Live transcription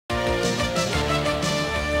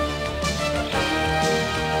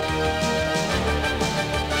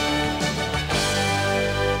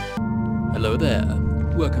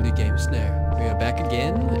Welcome to GameSnare. We are back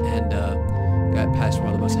again, and got past one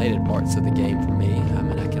of the most hated parts of the game for me. I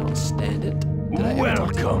mean, I cannot stand it. Did I ever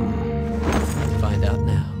talk to you? Welcome. Find out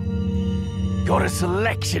now. Got a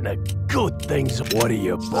selection of good things. What are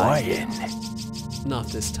you buying? Not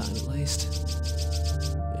this time, at least.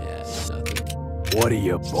 Yeah, it's nothing. What are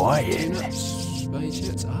you buying? Peanuts, by any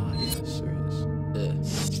chance? Ah, yes, there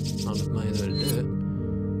is. Not enough money there to do it.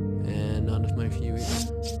 And not enough money for you either.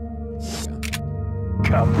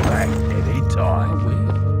 Come back I anytime.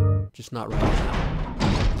 will. Just not right now.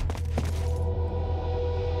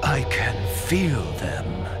 I can feel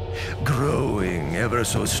them growing ever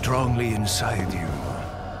so strongly inside you.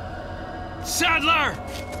 Sadler!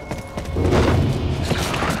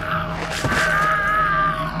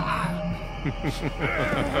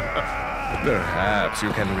 Perhaps you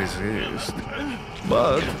can resist,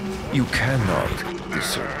 but you cannot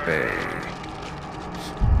disobey.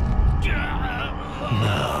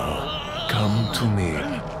 Now, come to me,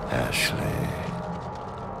 Ashley.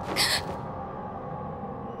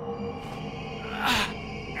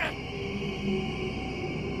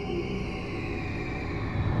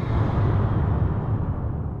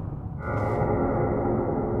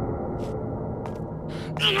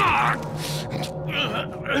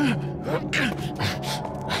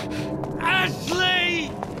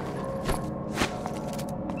 Ashley!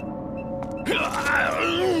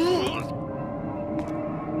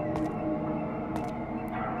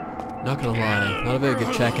 Not gonna lie, not a very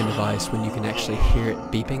good tracking device when you can actually hear it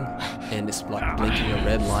beeping and it's like blinking a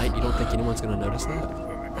red light. You don't think anyone's gonna notice that?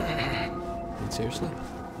 I mean, seriously?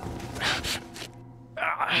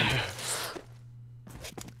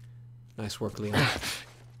 Nice work, Leon.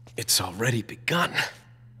 It's already begun.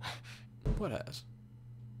 What has?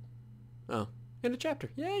 Oh, end of chapter.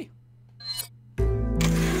 Yay!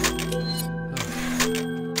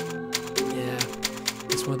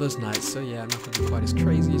 It's one of those nights, so yeah, I'm not gonna be quite as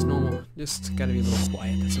crazy as normal. Just gotta be a little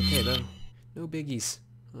quiet. That's okay though. No biggies.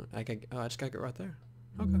 Oh, I just gotta get right there.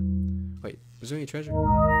 Okay. Wait, was there any treasure?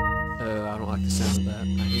 I don't like the sound of that.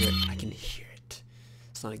 I hear it. I can hear it.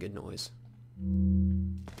 It's not a good noise.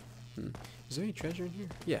 Is there any treasure in here?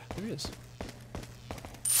 Yeah, there is.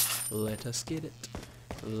 Let us get it.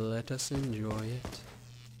 Let us enjoy it.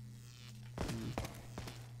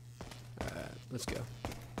 Alright, let's go.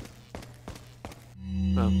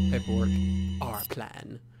 Oh, paperwork. Our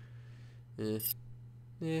plan. Yeah,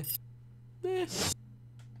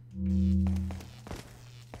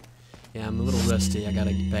 I'm a little rusty. I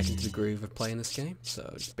gotta get back into the groove of playing this game,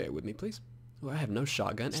 so just bear with me, please. Oh, I have no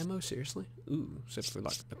shotgun ammo, seriously? Ooh, except for,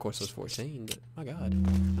 like, of course, those 14, but my god,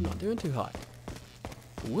 I'm not doing too hot.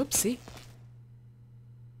 Whoopsie.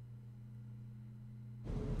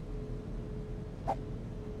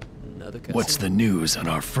 Another cutscene. What's the news on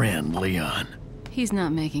our friend, Leon? He's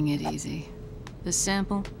not making it easy. The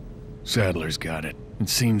sample? Sadler's got it. It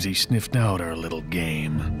seems he sniffed out our little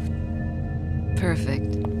game.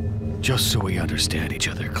 Perfect. Just so we understand each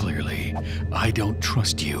other clearly, I don't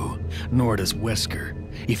trust you, nor does Wesker.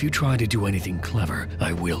 If you try to do anything clever,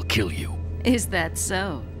 I will kill you. Is that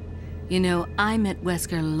so? You know, I met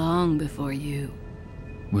Wesker long before you.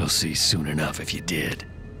 We'll see soon enough if you did.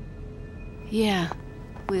 Yeah,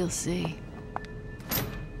 we'll see.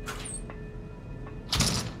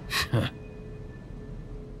 Wait,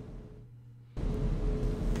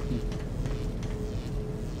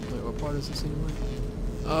 what part is this anyway?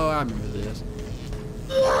 Oh, I remember this.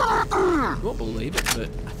 You won't believe it, but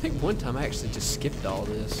I think one time I actually just skipped all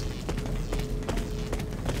this.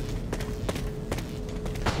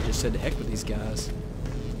 I just said to heck with these guys.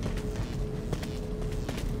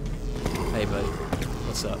 Hey, buddy.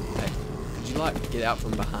 What's up? Hey, could you, like, get out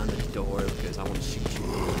from behind the door because I want to shoot you?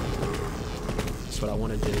 That's what I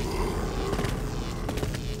want to do.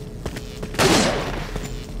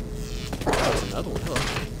 There's another one. Hello.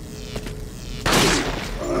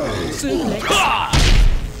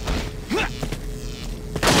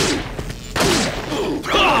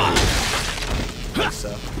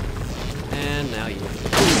 So, and now you.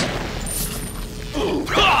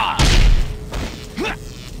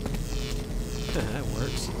 That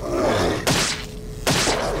works.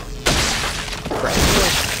 Crap.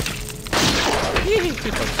 Too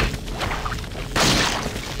close.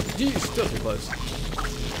 You're still too close.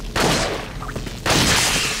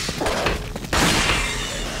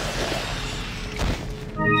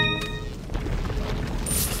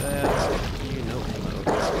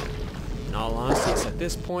 In all honesty, it's at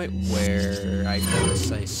this point where I gotta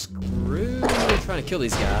say screw trying to kill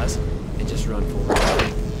these guys and just run forward.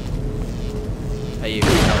 Hey, you.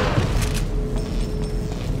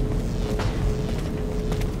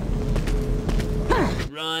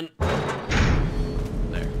 Run.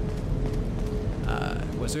 There.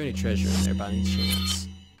 Was there any treasure in there by any chance?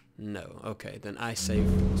 No. Okay, then I save.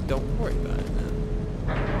 Don't worry about it then.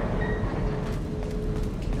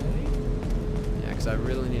 Okay. Yeah, because I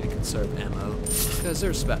really need to conserve ammo. Because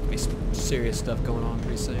there's about to be some serious stuff going on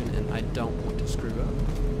pretty soon, and I don't want to screw up.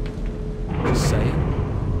 Just saying.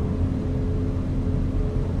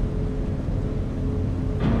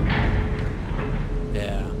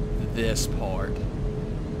 Yeah, this part.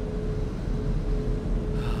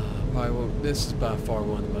 Well, this is by far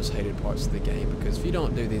one of the most hated parts of the game, because if you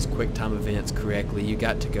don't do these quick time events correctly, you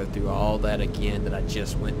got to go through all that again that I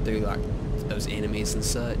just went through, like those enemies and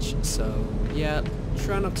such. So yeah,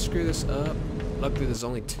 try not to screw this up. Luckily there's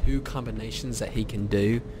only 2 combinations that he can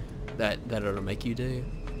do that it'll make you do.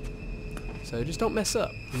 So just don't mess up.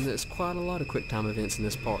 And there's quite a lot of quick time events in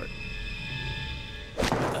this part.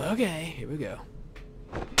 Okay, here we go.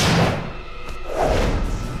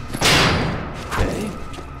 Okay.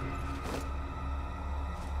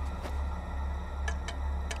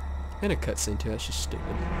 And a cutscene too, that's just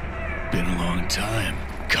stupid. Been a long time,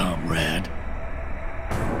 comrade.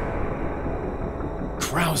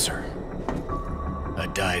 Krauser. I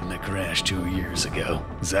died in a crash 2 years ago.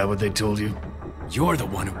 Is that what they told you? You're the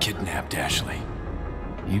one who kidnapped Ashley.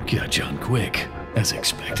 You catch on quick, as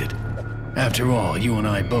expected. After all, you and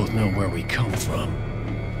I both know where we come from.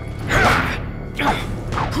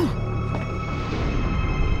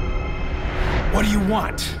 What do you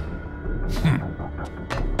want?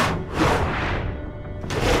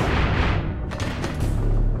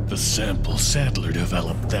 The sample Sadler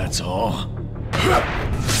developed, that's all.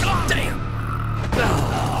 Damn!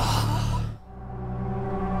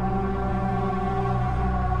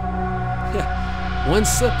 Yeah, one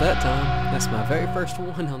slip that time. That's my very first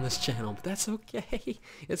one on this channel, but that's okay.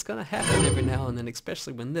 It's gonna happen every now and then,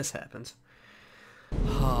 especially when this happens.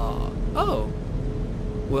 Oh.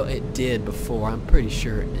 Well, it did before. I'm pretty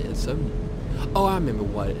sure it did. So, oh, I remember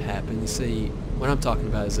what had happened. You see, what I'm talking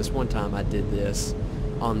about is this one time I did this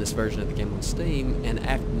on this version of the game on Steam, and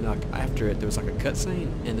after it there was like a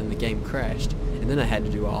cutscene, and then the game crashed, and then I had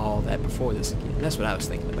to do all that before this again. That's what I was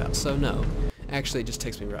thinking about. So no, actually it just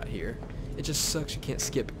takes me right here. It just sucks you can't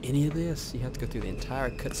skip any of this. You have to go through the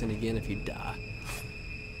entire cutscene again if you die.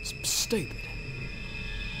 It's stupid.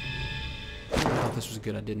 I thought this was a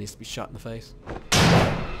good idea. It needs to be shot in the face.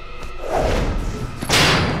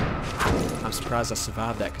 I'm surprised I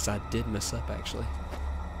survived that, because I did mess up actually.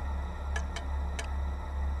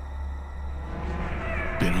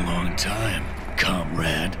 Been a long time,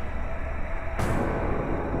 comrade.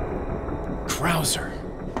 Krauser.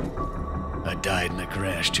 I died in a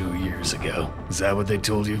crash 2 years ago. Is that what they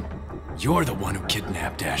told you? You're the one who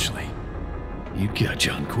kidnapped Ashley. You catch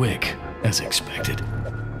on quick, as expected.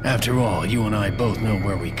 After all, you and I both know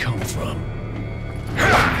where we come from.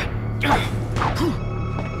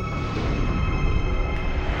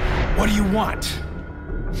 What do you want?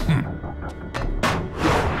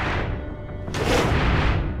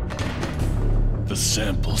 The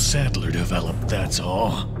sample Sadler developed, that's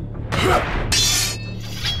all.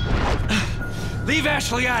 Leave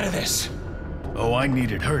Ashley out of this! Oh, I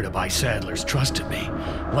needed her to buy Sadler's trust in me.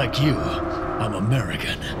 Like you, I'm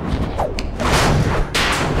American.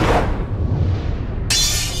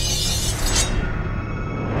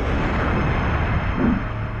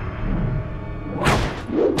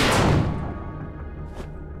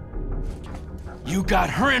 You got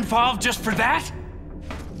her involved just for that?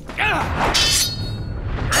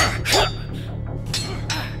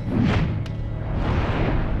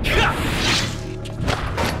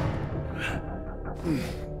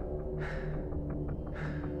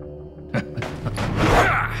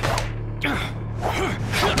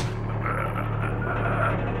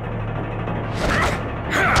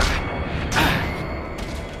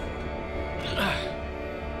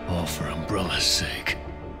 All for Umbrella's sake.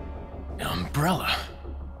 Umbrella?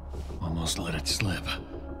 Almost let it slip.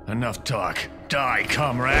 Enough talk. Die,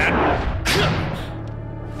 comrade!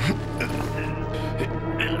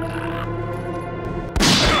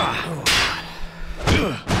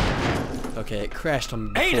 Okay, it crashed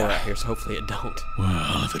on me before out here, so hopefully it don't.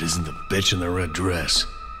 Well, if it isn't the bitch in the red dress.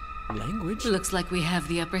 Language? Looks like we have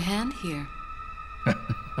the upper hand here.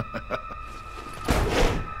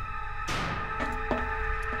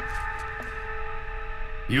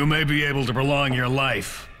 You may be able to prolong your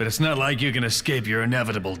life, but it's not like you can escape your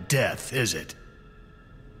inevitable death, is it?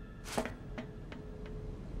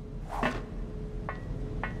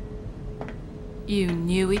 You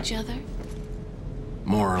knew each other?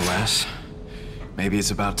 More or less. Maybe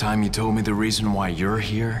it's about time you told me the reason why you're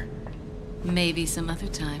here. Maybe some other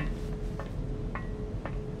time.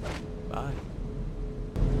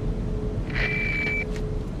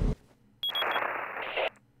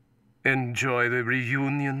 Enjoy the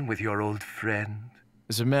reunion with your old friend?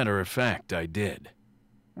 As a matter of fact, I did.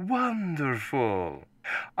 Wonderful.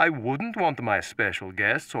 I wouldn't want my special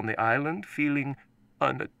guests on the island feeling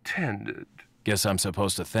unattended. Guess I'm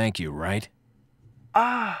supposed to thank you, right?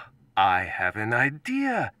 Ah, I have an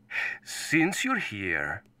idea. Since you're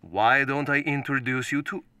here, why don't I introduce you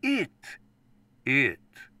to it? It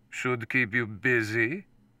should keep you busy.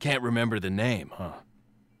 Can't remember the name, huh?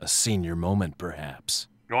 A senior moment, perhaps.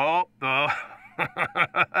 Oh.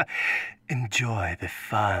 Enjoy the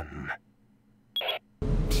fun.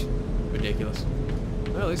 Ridiculous.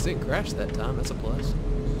 Well, at least it didn't crash that time. That's a plus.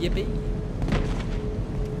 Yippee.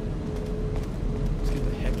 Let's get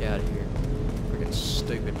the heck out of here. Freaking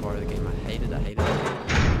stupid part of the game. I hate it. I hate it.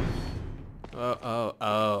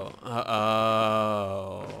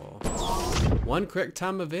 One correct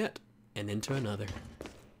time event and into another.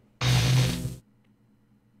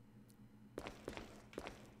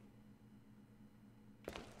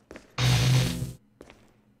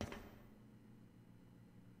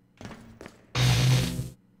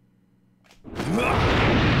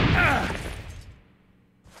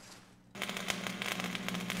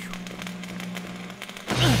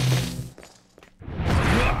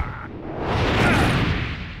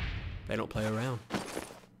 They don't play around.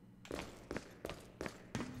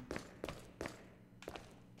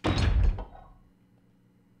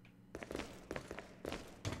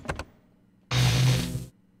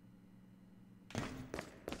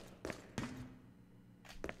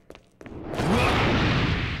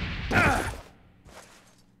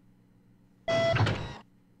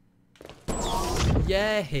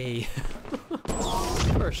 Yay!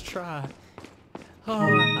 First try. Oh,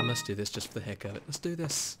 I must do this just for the heck of it. Let's do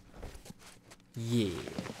this. Yeah.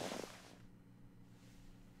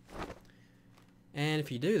 And if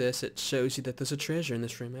you do this, it shows you that there's a treasure in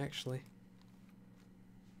this room, actually.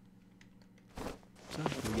 So,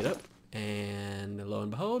 we get up, and lo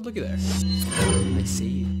and behold, looky there. I see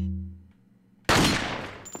you.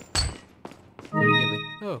 What do you give me?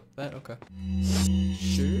 Oh, that, okay.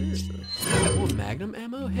 Sure. Got more magnum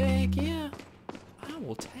ammo? Heck yeah. I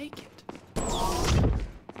will take it.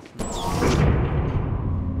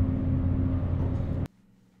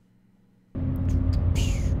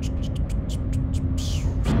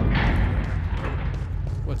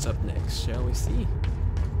 What's up next, shall we see?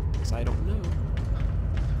 Because I don't know.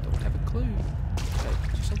 Don't have a clue. Hey, is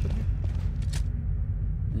there something here?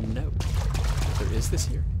 No. There is this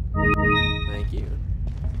here. Thank you.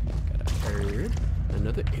 Got a herb.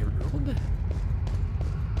 Another emerald.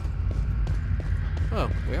 Oh,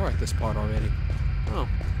 we are at this part already. Oh.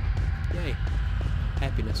 Yay.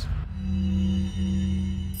 Happiness.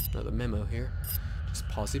 Another memo here. Just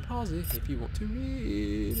pause if you want to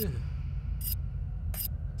read.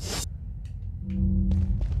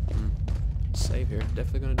 Save here.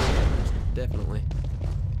 Definitely gonna do that. Definitely.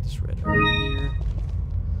 Get this red herb here.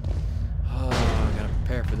 Oh, I gotta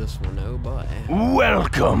prepare for this one. Oh boy.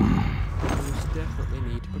 Welcome. Definitely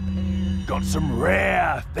need to prepare. Got some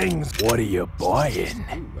rare things. What are you buying?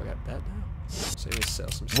 Ooh, I got that now. So let's sell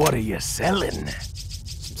some stuff. What are you selling?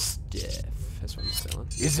 Some stuff. That's what I'm selling.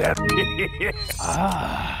 Is that...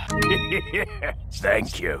 Ah.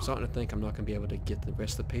 Thank you. I'm starting to think I'm not going to be able to get the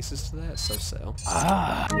rest of the pieces to that, so sell.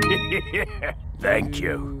 Ah. Thank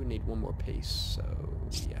you. Need one more piece, so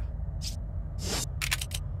yeah.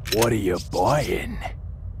 What are you buying?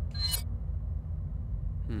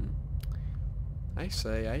 I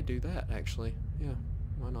say I do that, actually. Yeah,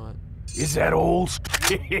 why not? Is that all?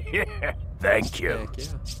 Thank you. Heck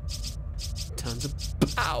yeah. Tons of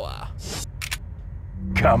power.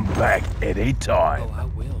 Come back anytime. Oh, I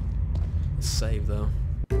will. Let's save, though.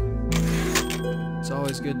 It's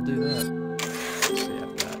always good to do that. Let's see,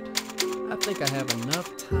 I think I have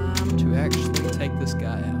enough time to actually take this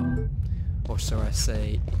guy out. Or so I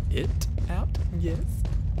say, it out? Yes.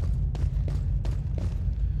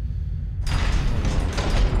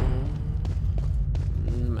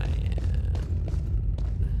 Man.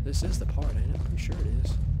 This is the part, ain't it? I'm pretty sure it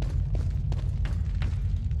is.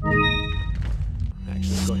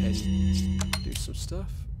 Actually, let's go ahead and do some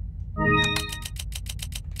stuff.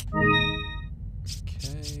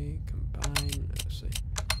 Okay, combine. Let's see.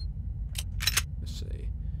 Let's see.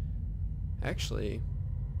 Actually,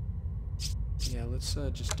 yeah, let's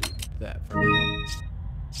just do that for now.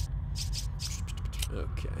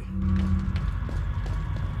 Okay.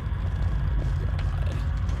 God.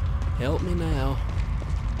 Help me now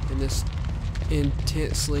in this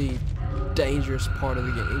intensely dangerous part of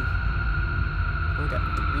the game. I got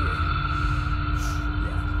 3.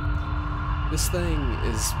 Yeah. This thing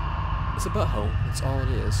is, it's a butthole. That's all it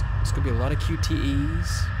is. It's gonna be a lot of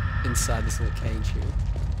QTEs, inside this little cage here.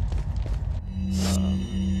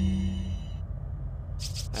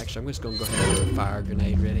 Actually, I'm just going to go ahead and get the fire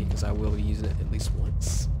grenade ready, because I will be using it at least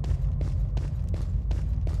once.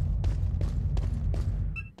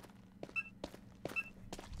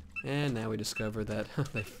 And now we discover that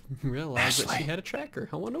they realized that she had a tracker.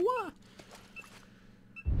 I wonder why.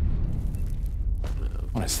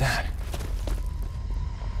 What is that?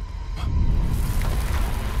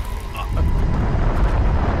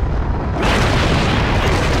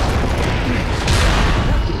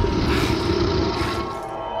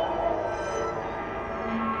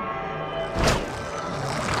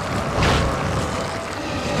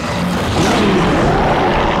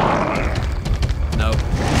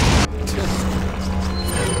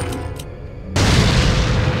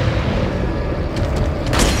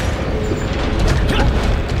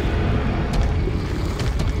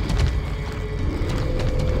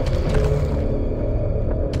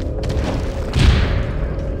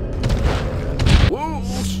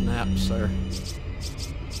 Sir.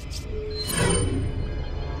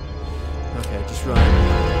 Okay, just run.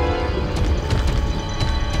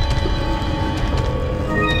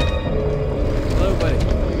 Hello, buddy.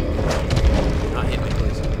 Not hit me,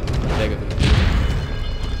 please. Beg of you.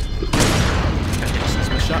 This is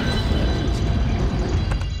my shotgun.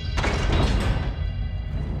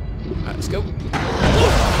 Alright, let's go.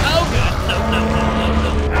 Oh god! No, no, no, no,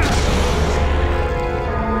 no.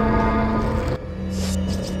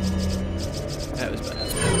 That was bad.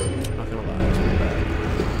 Not gonna lie, that was pretty bad.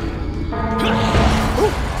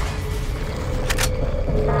 Ooh.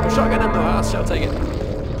 Shotgun in the house, shall take it.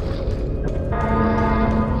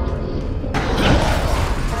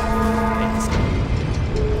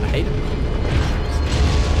 I hate it.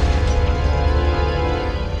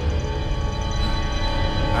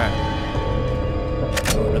 Alright.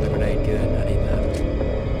 Oh, another grenade, good. I need that.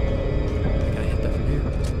 Can I hit that from here?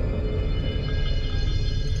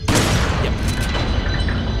 Yep.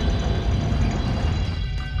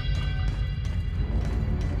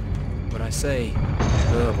 What'd I say?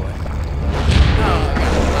 Oh boy. Oh,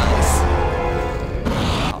 nice.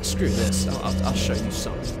 Oh, screw this. I'll show you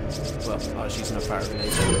something. Well, I was using a fire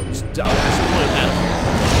grenade. Just point at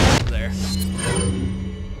him. There.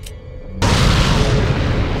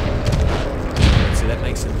 See, that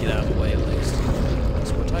makes him get out of the way at least.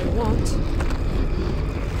 That's what I want.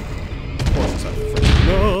 Of course, it's a freaking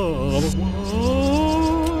love one.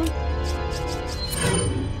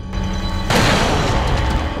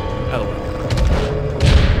 Out of the way. Oh god.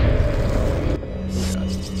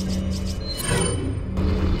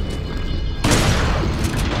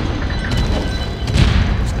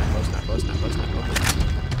 Snap.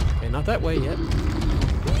 Okay, not that way yet.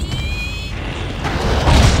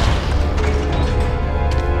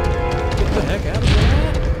 Get the heck out of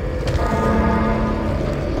that.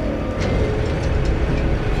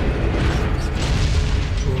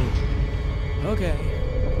 Ooh. Okay.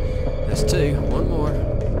 That's two. One more.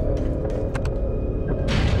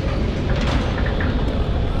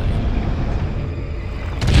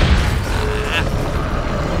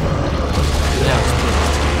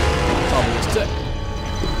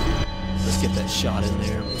 Let's get that shot in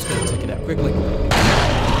there. I'm just gonna take it out quickly.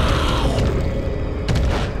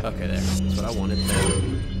 Okay, there. That's what I wanted.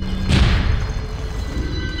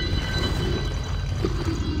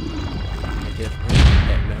 Get it from here.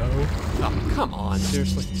 Heck no. Oh, come on,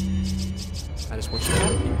 seriously. I just want you out of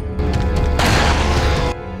here.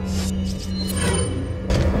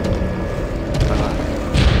 Bye-bye.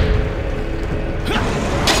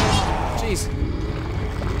 Jeez.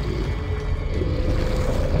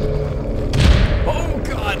 Oh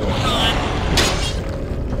god, run!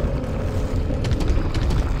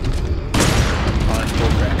 Oh, that's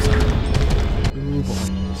bull cracks. Ooh boy.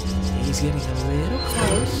 He's getting a little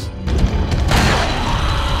close.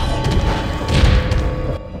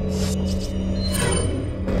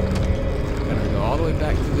 Gotta go all the way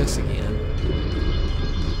back through this again.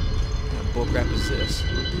 What bull crap is this?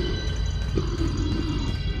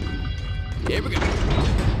 Here we go.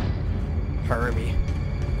 Herbie.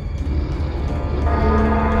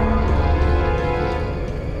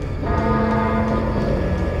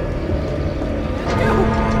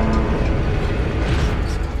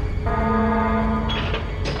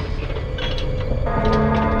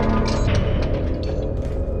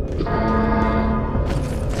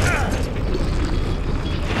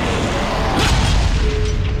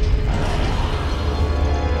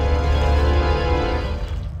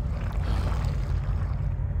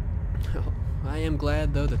 I am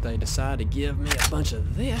glad though that they decided to give me a bunch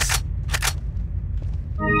of this.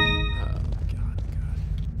 Oh god.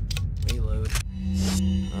 Reload.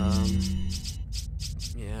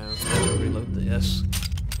 Yeah, I'll reload this.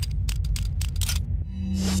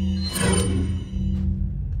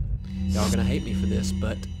 Y'all gonna hate me for this,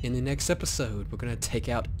 but in the next episode, we're gonna take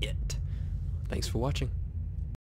out it. Thanks for watching.